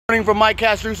Morning from Mike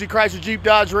Castrucci, Chrysler Jeep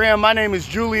Dodge Ram. My name is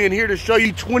Julian, here to show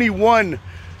you 21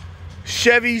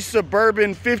 Chevy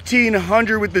Suburban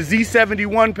 1500 with the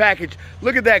Z71 package.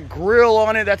 Look at that grill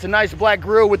on it. That's a nice black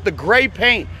grill with the gray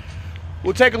paint.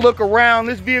 We'll take a look around.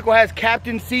 This vehicle has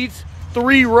captain seats,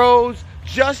 3 rows,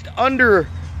 just under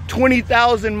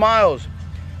 20,000 miles.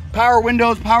 Power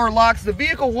windows, power locks. The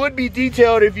vehicle would be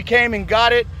detailed if you came and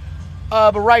got it,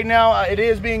 but right now it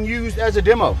is being used as a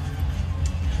demo.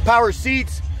 Power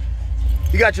seats.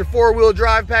 You got your 4-wheel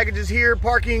drive packages here,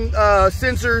 parking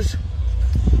sensors,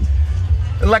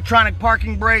 electronic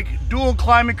parking brake, dual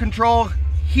climate control,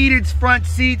 heated front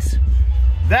seats.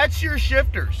 That's your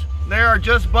shifters. They are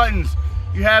just buttons.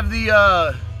 You have the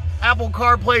Apple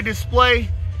CarPlay display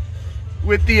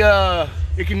with the,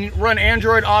 it can run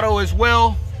Android Auto as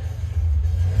well.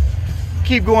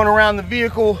 Keep going around the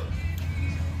vehicle.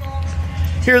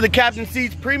 Here are the captain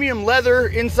seats, premium leather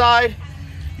inside.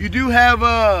 You do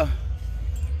have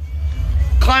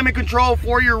climate control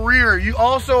for your rear. You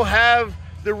also have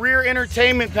the rear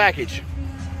entertainment package.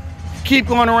 Keep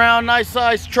going around, nice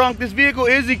size trunk. This vehicle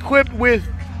is equipped with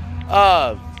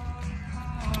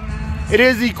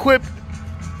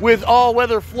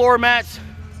all-weather floor mats,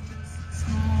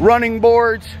 running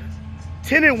boards,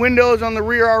 tinted windows on the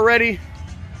rear already.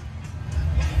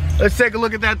 Let's take a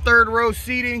look at that 3rd row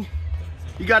seating.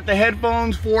 You got the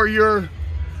headphones for your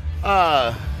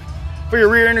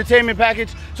rear entertainment package.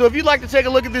 So if you'd like to take a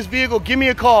look at this vehicle, give me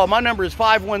a call. My number is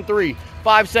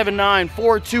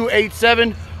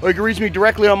 513-579-4287, or you can reach me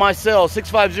directly on my cell,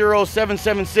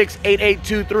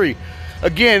 650-776-8823.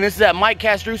 Again, this is at Mike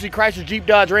Castrucci, Chrysler Jeep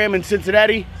Dodge Ram in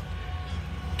Cincinnati.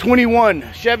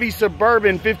 21 Chevy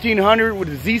Suburban 1500 with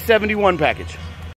a Z71 package.